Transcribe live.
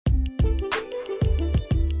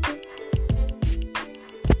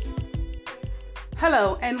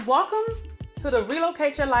Hello, and welcome to the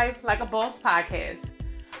Relocate Your Life Like a Boss podcast.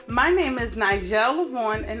 My name is Nigel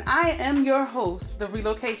LeBron, and I am your host, the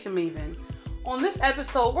Relocation Maven. On this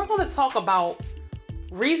episode, we're going to talk about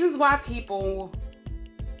reasons why people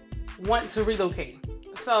want to relocate.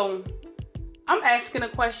 So, I'm asking a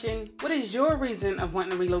question: what is your reason of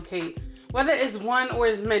wanting to relocate? Whether it's one or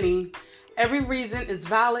as many, every reason is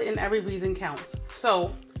valid and every reason counts.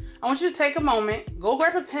 So, I want you to take a moment, go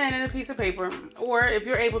grab a pen and a piece of paper, or if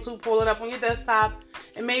you're able to, pull it up on your desktop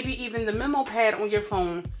and maybe even the memo pad on your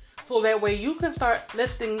phone, so that way you can start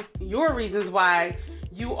listing your reasons why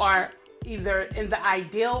you are either in the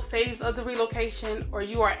ideal phase of the relocation or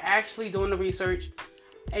you are actually doing the research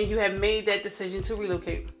and you have made that decision to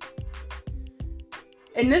relocate.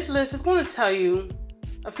 And this list is going to tell you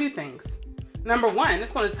a few things. Number one,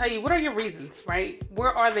 it's going to tell you what are your reasons, right?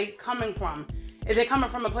 Where are they coming from? Is it coming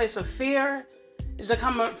from a place of fear? Is it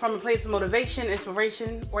coming from a place of motivation,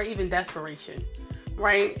 inspiration, or even desperation,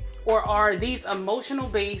 right? Or are these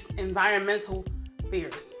emotional-based environmental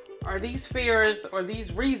fears? Are these fears or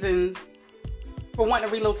these reasons for wanting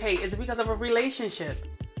to relocate? Is it because of a relationship,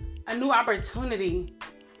 a new opportunity,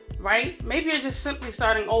 right? Maybe you're just simply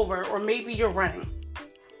starting over, or maybe you're running.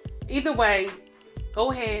 Either way,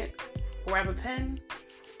 go ahead, grab a pen,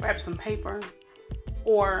 grab some paper,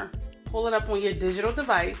 or pull it up on your digital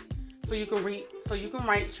device so you can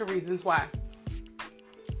write your reasons why.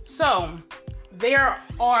 So, there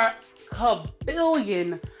are a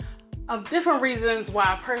billion of different reasons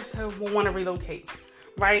why a person will want to relocate,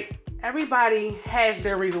 right? Everybody has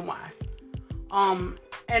their reason why.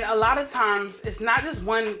 And a lot of times it's not just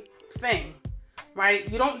one thing,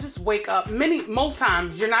 right? You don't just wake up. Most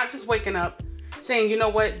times you're not just waking up saying, you know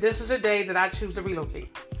what, this is the day that I choose to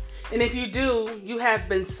relocate. And if you do, you have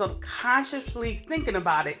been subconsciously thinking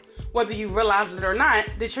about it, whether you realize it or not,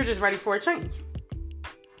 that you're just ready for a change.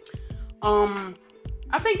 I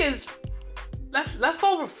think let's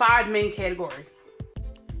go over 5 main categories.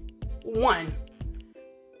 1,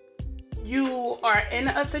 you are in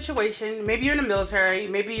a situation, maybe you're in the military,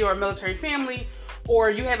 maybe you're a military family, or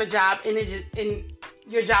you have a job and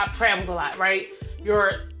your job travels a lot, right?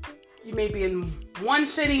 You may be in one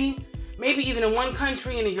city, maybe even in one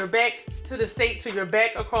country, and then you're back to the States, or you're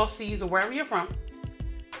back across seas, or wherever you're from.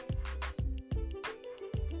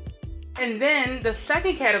 And then the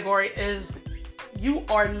second category is you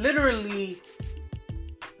are literally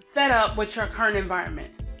fed up with your current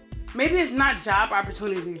environment. Maybe it's not job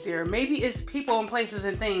opportunities there. Maybe it's people and places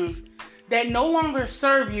and things that no longer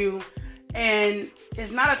serve you, and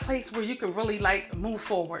it's not a place where you can really move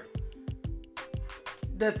forward.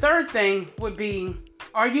 The third thing would be,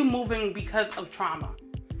 are you moving because of trauma,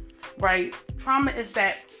 right? Trauma is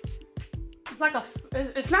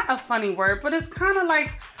it's not a funny word, but it's kind of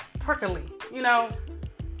like percolate,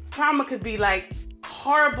 Trauma could be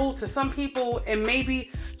horrible to some people, and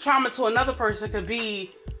maybe trauma to another person could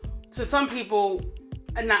be, to some people,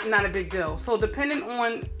 not a big deal. So depending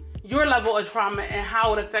on your level of trauma and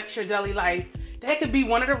how it affects your daily life, that could be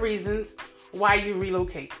one of the reasons why you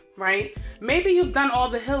relocate, right? Maybe you've done all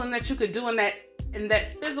the healing that you could do in that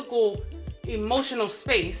physical, emotional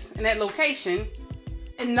space, in that location,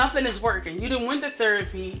 and nothing is working. You done went to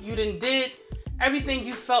therapy, you done did everything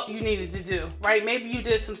you felt you needed to do, right? Maybe you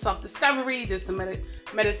did some self-discovery, did some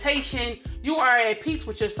meditation, you are at peace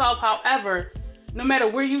with yourself. However, no matter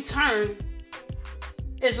where you turn,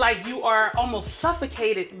 it's like you are almost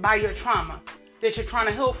suffocated by your trauma that you're trying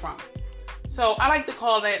to heal from. So I like to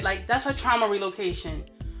call that, that's a trauma relocation.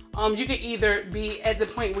 You could either be at the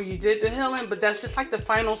point where you did the healing, but that's just the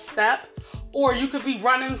final step, or you could be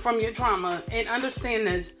running from your trauma. And understand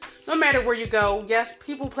this, no matter where you go, yes,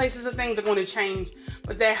 people, places, and things are going to change,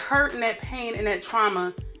 but that hurt and that pain and that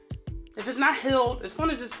trauma, if it's not healed, it's going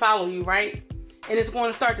to just follow you, right? And it's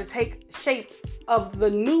going to start to take shape of the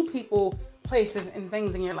new people, places, and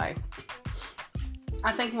things in your life.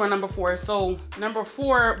 I think we're number 4. So number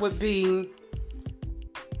 4 would be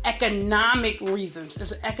economic reasons.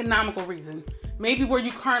 It's an economical reason. Maybe where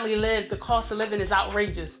you currently live, the cost of living is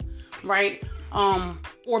outrageous, right?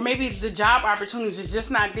 Or maybe the job opportunities is just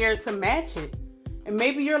not there to match it. And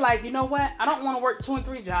maybe you're like, you know what? I don't want to work 2 and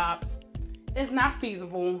 3 jobs. It's not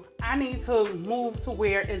feasible. I need to move to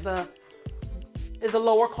where is a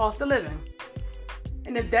lower cost of living.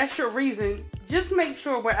 And if that's your reason, just make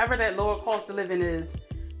sure wherever that lower cost of living is,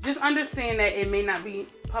 just understand that it may not be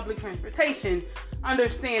public transportation.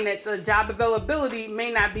 Understand that the job availability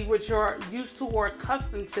may not be what you're used to or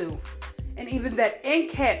accustomed to. And even that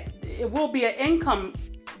it will be an income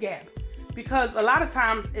gap. Because a lot of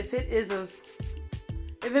times, if it is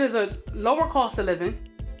a lower cost of living,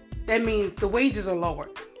 that means the wages are lower,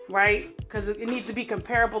 right? Because it needs to be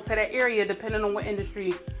comparable to that area depending on what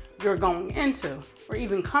industry you're going into or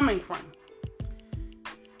even coming from.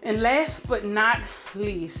 And last but not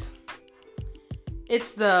least,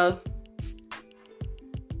 it's the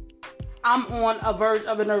I'm on a verge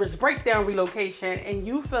of a nervous breakdown relocation, and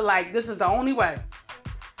you feel like this is the only way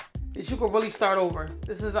that you can really start over.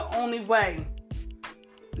 This is the only way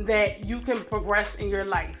that you can progress in your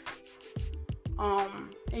life.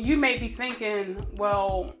 And you may be thinking,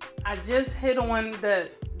 well, I just hit on the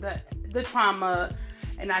trauma,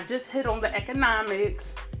 and I just hit on the economics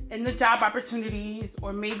and the job opportunities,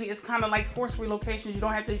 or maybe it's kind of like forced relocation. You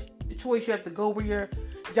don't have the choice. You have to go where your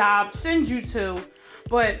job sends you to.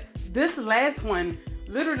 But this last one,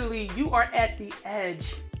 literally, you are at the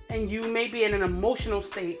edge, and you may be in an emotional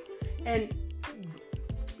state. And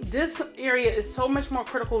this area is so much more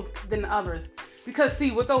critical than others. Because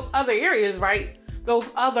see, with those other areas, right? Those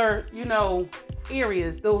other,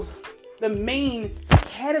 areas, the main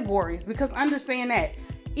categories, because understand that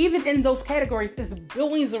even in those categories, it's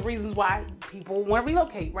billions of reasons why people want to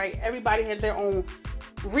relocate, right? Everybody has their own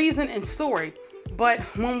reason and story. But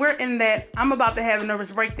when we're in that, I'm about to have a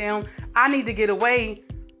nervous breakdown, I need to get away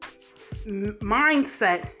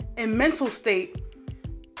mindset and mental state.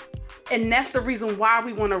 And that's the reason why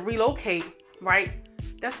we want to relocate, right?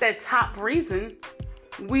 That's that top reason.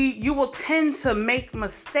 You will tend to make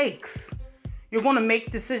mistakes. You're going to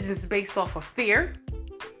make decisions based off of fear.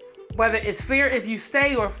 Whether it's fear if you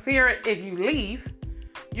stay or fear if you leave,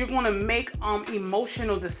 you're going to make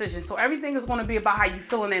emotional decisions. So everything is going to be about how you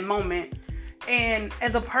feel in that moment. And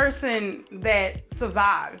as a person that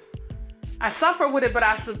survives, I suffer with it, but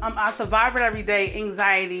I survive it every day.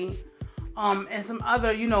 Anxiety, and some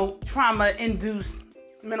other, trauma-induced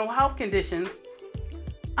mental health conditions.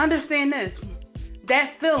 Understand this.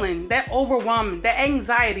 That feeling, that overwhelming, that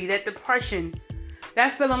anxiety, that depression,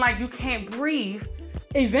 that feeling like you can't breathe,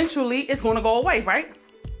 eventually it's going to go away, right?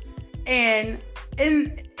 And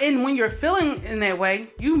when you're feeling in that way,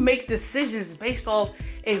 you make decisions based off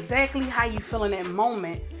exactly how you feel in that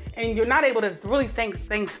moment, and you're not able to really think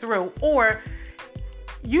things through. Or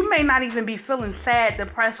you may not even be feeling sad,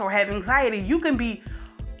 depressed, or have anxiety. You can be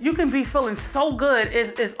feeling so good,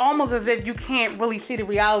 it's almost as if you can't really see the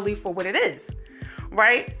reality for what it is,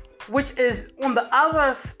 right? Which is on the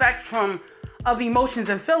other spectrum of emotions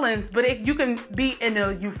and feelings, but you can be in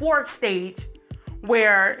a euphoric stage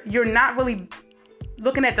where you're not really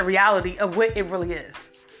looking at the reality of what it really is,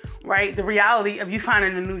 right? The reality of you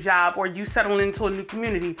finding a new job, or you settling into a new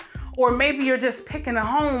community, or maybe you're just picking a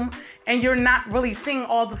home and you're not really seeing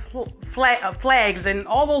all the flags and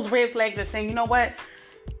all those red flags that saying, you know what,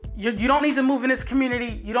 you don't need to move in this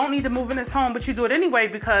community, you don't need to move in this home, but you do it anyway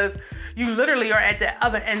because you literally are at the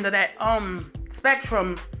other end of that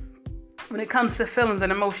spectrum when it comes to feelings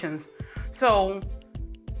and emotions. So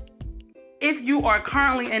if you are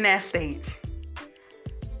currently in that stage,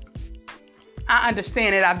 I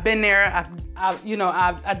understand it. I've been there. I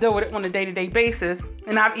deal with it on a day-to-day basis,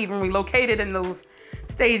 and I've even relocated in those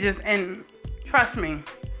stages. And trust me,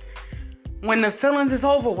 when the feelings is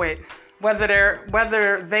over with,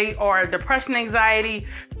 whether they are depression, anxiety,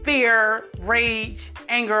 fear, rage,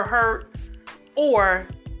 anger, hurt, or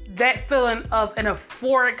that feeling of an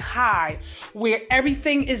euphoric high where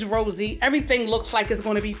everything is rosy, everything looks like it's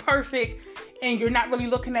going to be perfect, and you're not really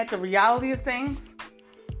looking at the reality of things.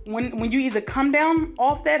 When you either come down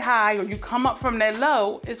off that high or you come up from that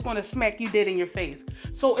low, it's going to smack you dead in your face.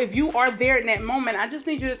 So if you are there in that moment, I just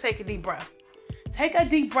need you to take a deep breath. Take a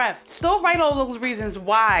deep breath. Still write all those reasons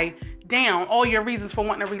why down, all your reasons for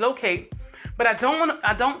wanting to relocate. But I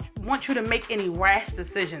don't want you to make any rash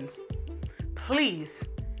decisions. Please.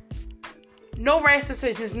 No rash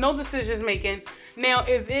decisions, no decisions making. Now,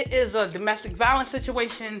 if it is a domestic violence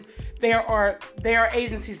situation, there are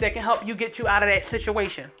agencies that can help you get you out of that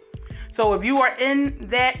situation. So if you are in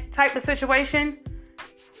that type of situation,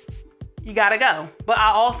 you gotta go. But I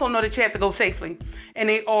also know that you have to go safely. And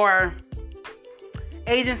they are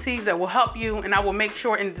agencies that will help you, and I will make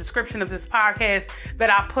sure in the description of this podcast that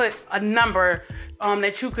I put a number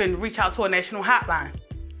that you can reach out to, a national hotline.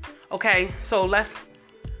 Okay, so let's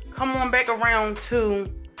come on back around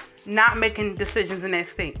to not making decisions in that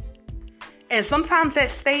state. And sometimes that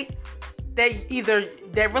state, that either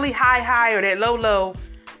that really high or that low,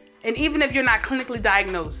 and even if you're not clinically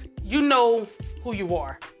diagnosed, you know who you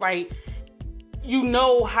are, right? You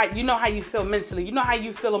know how you feel mentally, you know how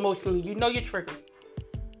you feel emotionally, you know your triggers.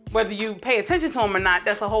 Whether you pay attention to them or not,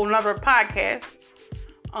 that's a whole nother podcast,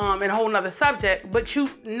 and a whole nother subject, but you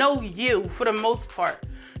know you for the most part.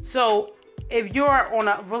 So if you're on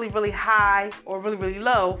a really, really high or really, really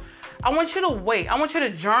low, I want you to wait. I want you to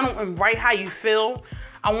journal and write how you feel.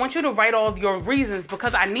 I want you to write all of your reasons,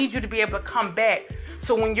 because I need you to be able to come back.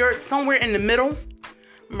 So when you're somewhere in the middle,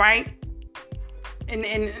 right? And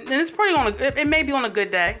it's probably it may be on a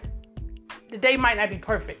good day. The day might not be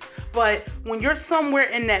perfect. But when you're somewhere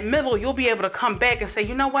in that middle, you'll be able to come back and say,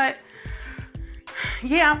 you know what?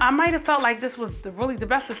 Yeah, I might have felt like this was really the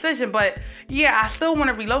best decision, but yeah, I still want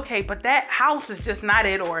to relocate, but that house is just not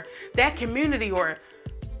it, or that community, or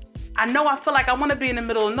I feel like I want to be in the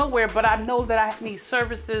middle of nowhere, but I know that I need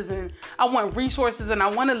services and I want resources and I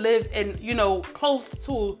want to live in, close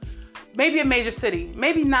to maybe a major city,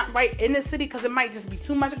 maybe not right in the city because it might just be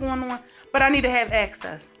too much going on, but I need to have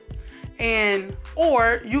access.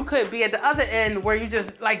 Or you could be at the other end where you're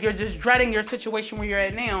just dreading your situation where you're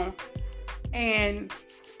at now. And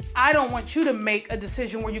I don't want you to make a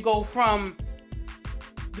decision where you go from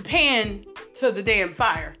the pan to the damn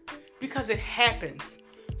fire, because it happens.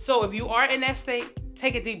 So if you are in that state,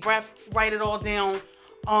 take a deep breath, write it all down.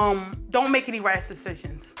 Don't make any rash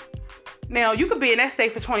decisions. Now, you could be in that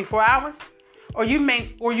state for 24 hours, or you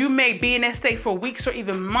may be in that state for weeks or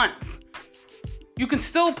even months. You can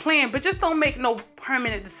still plan, but just don't make no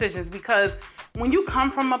permanent decisions, because when you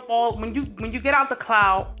come from when you get out the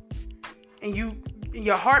cloud and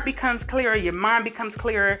your heart becomes clearer, your mind becomes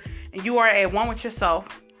clearer, and you are at one with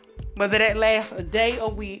yourself, whether that lasts a day, a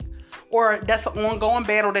week, or that's an ongoing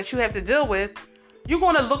battle that you have to deal with, you're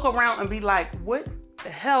going to look around and be like, what the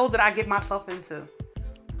hell did I get myself into?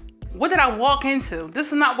 What did I walk into? This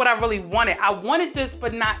is not what I really wanted. I wanted this,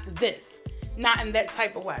 but not this. Not in that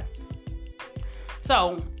type of way.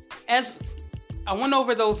 So, as I went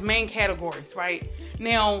over those main categories, right?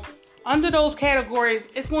 Now, under those categories,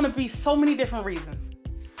 it's going to be so many different reasons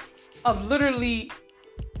of literally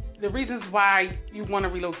the reasons why you want to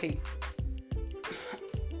relocate.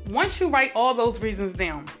 Once you write all those reasons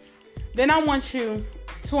down, then I want you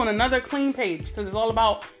to, on another clean page, because it's all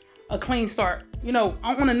about a clean start.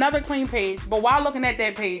 On another clean page, but while looking at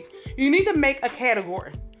that page, you need to make a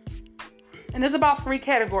category. And there's about 3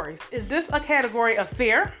 categories. Is this a category of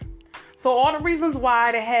fear? So all the reasons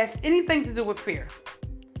why that has anything to do with fear.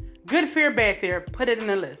 Good fear, bad fear, put it in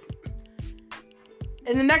the list.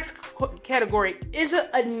 In the next category, is it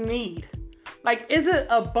a need? Like, is it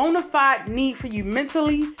a bona fide need for you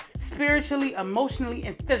mentally, spiritually, emotionally,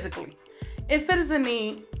 and physically? If it is a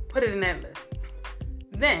need, put it in that list.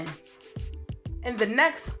 Then, in the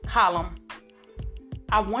next column,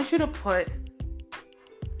 I want you to put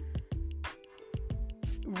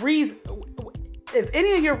reason. If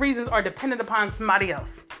any of your reasons are dependent upon somebody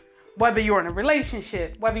else, whether you're in a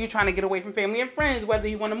relationship, whether you're trying to get away from family and friends, whether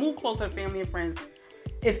you want to move closer to family and friends,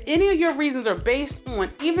 if any of your reasons are based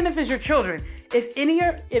on, even if it's your children, if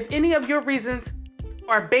any of your reasons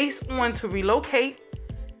are based on to relocate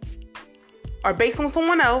or based on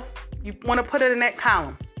someone else, you want to put it in that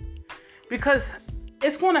column, because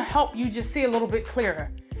it's going to help you just see a little bit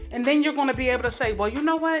clearer. And then you're going to be able to say, well, you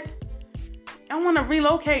know what? I want to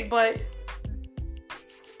relocate, but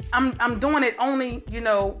I'm doing it only,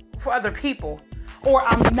 for other people, or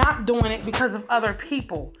I'm not doing it because of other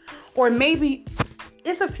people, or maybe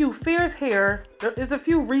it's a few fears here. There's a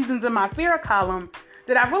few reasons in my fear column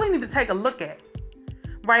that I really need to take a look at,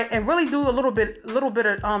 right? And really do a little bit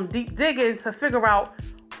of deep digging to figure out,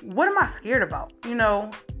 what am I scared about,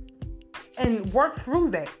 and work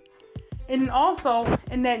through that. And also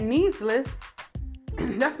in that needs list,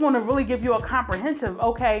 that's going to really give you a comprehensive,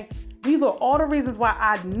 okay, these are all the reasons why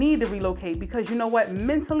I need to relocate, because you know what,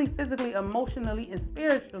 mentally, physically, emotionally, and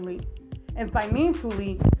spiritually, and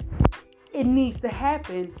financially, it needs to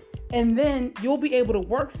happen. And then you'll be able to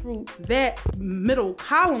work through that middle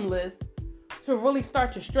column list to really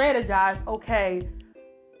start to strategize, okay,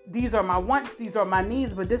 these are my wants, these are my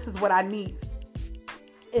needs, but this is what I need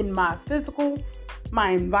in my physical,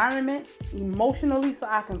 my environment, emotionally, so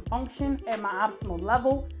I can function at my optimal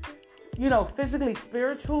level, physically,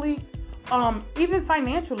 spiritually, even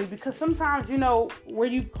financially, because sometimes, where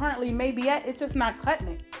you currently may be at, it's just not cutting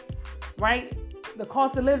it, right? The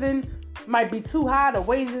cost of living might be too high, the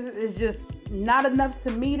wages is just not enough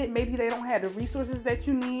to meet it. Maybe they don't have the resources that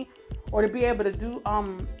you need, or to be able to do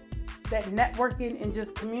that networking and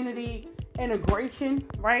just community integration,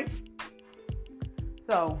 right?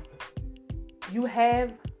 So you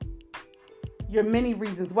have your many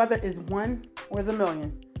reasons, whether it's one or it's a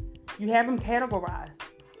million. You have them categorized.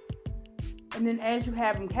 And then as you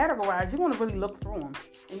have them categorized, you want to really look through them.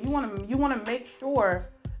 And you want to make sure,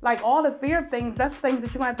 like all the fear things, that's things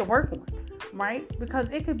that you're going to have to work on, right? Because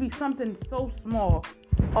it could be something so small.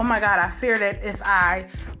 Oh my God, I fear that if I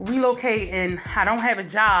relocate and I don't have a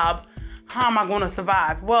job, how am I going to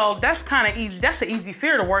survive? Well, that's kind of easy. That's an easy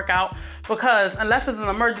fear to work out, because unless it's an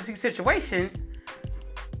emergency situation,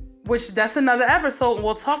 which that's another episode, and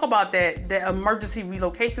we'll talk about the emergency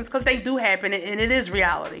relocations, because they do happen and it is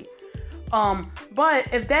reality. But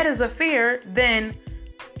if that is a fear, then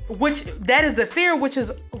which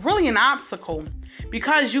is really an obstacle,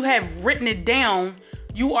 because you have written it down,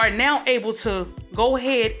 you are now able to go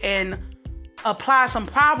ahead and apply some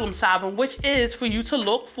problem solving, which is for you to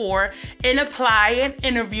look for and apply and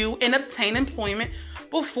interview and obtain employment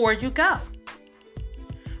before you go.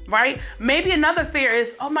 Right? Maybe another fear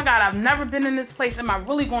is, oh my God, I've never been in this place. Am I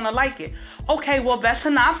really going to like it? Okay, well, that's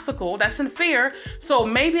an obstacle. That's a fear. So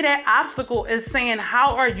maybe that obstacle is saying,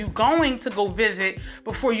 how are you going to go visit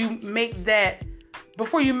before you make that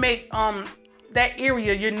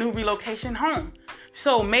area your new relocation home?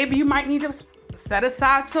 So maybe you might need to set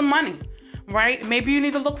aside some money, right? Maybe you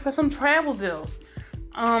need to look for some travel deals,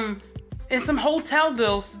 and some hotel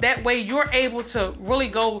deals. That way you're able to really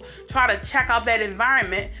go try to check out that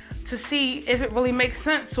environment to see if it really makes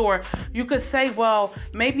sense. Or you could say, well,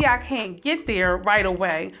 maybe I can't get there right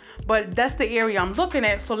away, but that's the area I'm looking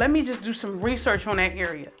at, so let me just do some research on that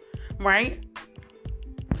area, right?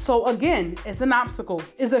 So again, it's an obstacle.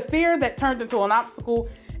 It's a fear that turned into an obstacle,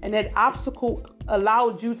 and that obstacle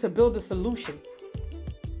allowed you to build a solution.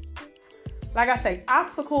 Like I say,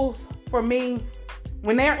 obstacles for me,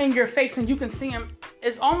 when they're in your face and you can see them,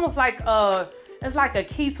 it's almost like it's like a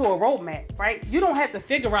key to a roadmap, right? You don't have to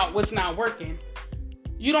figure out what's not working.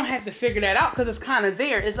 You don't have to figure that out, because it's kind of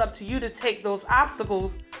there. It's up to you to take those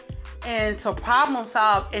obstacles and to problem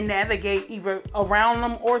solve and navigate either around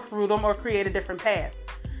them or through them, or create a different path.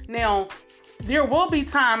 Now, there will be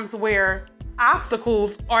times where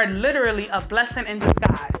obstacles are literally a blessing in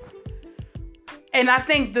disguise. And I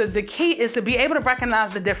think the key is to be able to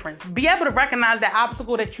recognize the difference. Be able to recognize that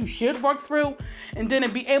obstacle that you should work through, and then to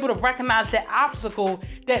be able to recognize that obstacle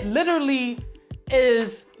that literally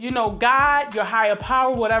is, God, your higher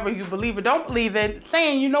power, whatever you believe or don't believe in,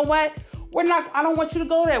 saying, you know what? I don't want you to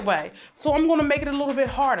go that way. So I'm going to make it a little bit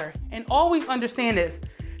harder. And always understand this.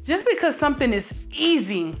 Just because something is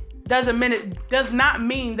easy does not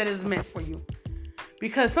mean that it's meant for you.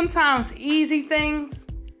 Because sometimes easy things,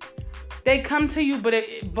 they come to you, but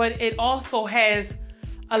it also has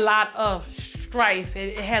a lot of strife.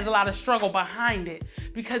 It has a lot of struggle behind it,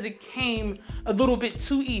 because it came a little bit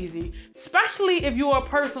too easy. Especially if you're a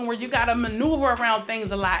person where you got to maneuver around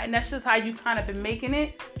things a lot, and that's just how you kind of been making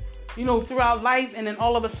it, throughout life. And then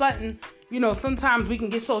all of a sudden, sometimes we can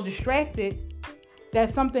get so distracted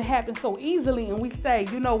that something happens so easily, and we say,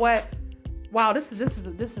 you know what? Wow, this is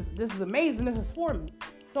amazing. This is for me.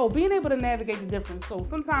 So being able to navigate the difference. So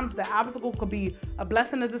sometimes the obstacle could be a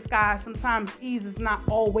blessing in disguise. Sometimes ease is not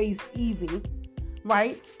always easy,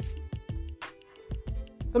 right?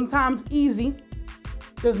 Sometimes easy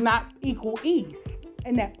does not equal ease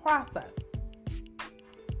in that process.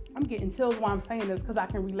 I'm getting chills while I'm saying this, because I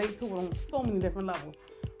can relate to it on so many different levels.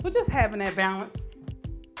 So just having that balance.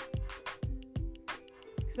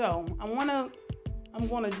 So I'm gonna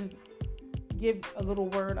just give a little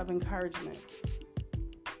word of encouragement.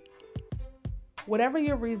 Whatever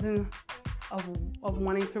your reason of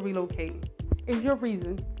wanting to relocate is your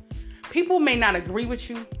reason. People may not agree with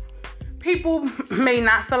you. People may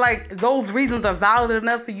not feel like those reasons are valid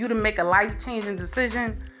enough for you to make a life-changing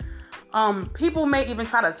decision. People may even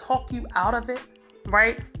try to talk you out of it,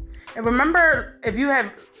 right? And remember, if you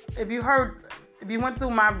went through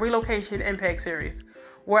my relocation impact series,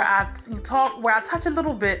 where I touch a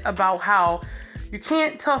little bit about how you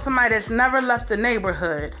can't tell somebody that's never left the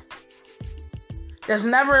neighborhood, that's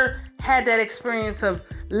never had that experience of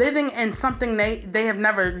living in something they have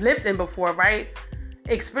never lived in before, right?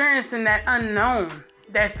 Experiencing that unknown,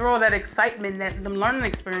 that thrill, that excitement, that them learning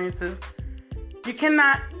experiences. You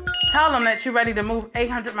cannot tell them that you're ready to move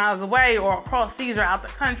 800 miles away or across seas or out the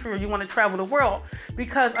country, or you want to travel the world,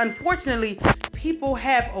 because unfortunately, people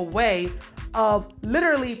have a way of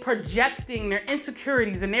literally projecting their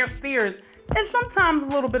insecurities and their fears, and sometimes a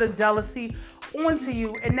little bit of jealousy onto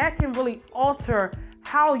you, and that can really alter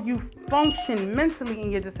how you function mentally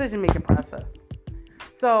in your decision-making process.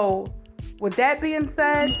 So with that being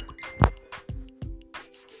said,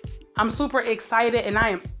 I'm super excited, and I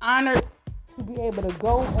am honored to be able to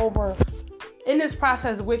go over in this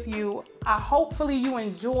process with you. Hopefully you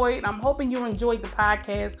enjoyed. I'm hoping you enjoyed the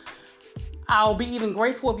podcast. I'll be even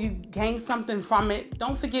grateful if you gain something from it.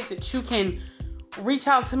 Don't forget that you can reach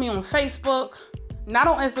out to me on Facebook. Not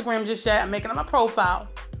on Instagram just yet. I'm making it my profile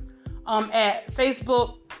at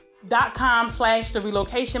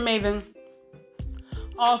facebook.com/therelocationmaven.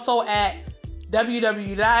 Also at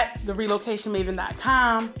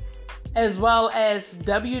www.therelocationmaven.com, as well as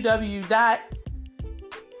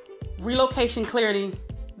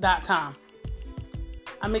www.relocationclarity.com.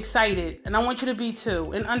 I'm excited, and I want you to be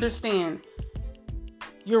too, and understand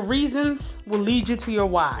your reasons will lead you to your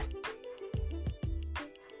why.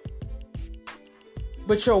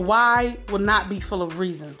 But your why will not be full of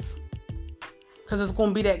reasons. Because it's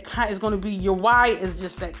going to be your why is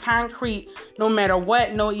just that concrete, no matter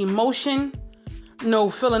what, no emotion, no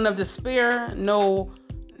feeling of despair, no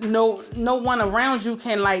one around you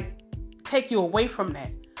can take you away from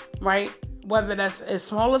that, right? Whether that's as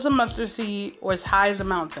small as a mustard seed or as high as a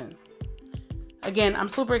mountain. Again, I'm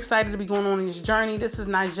super excited to be going on this journey. This is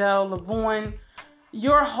Nigel Lavoine,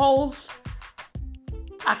 your host.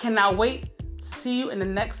 I cannot wait to see you in the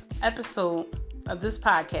next episode of this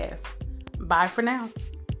podcast. Bye for now.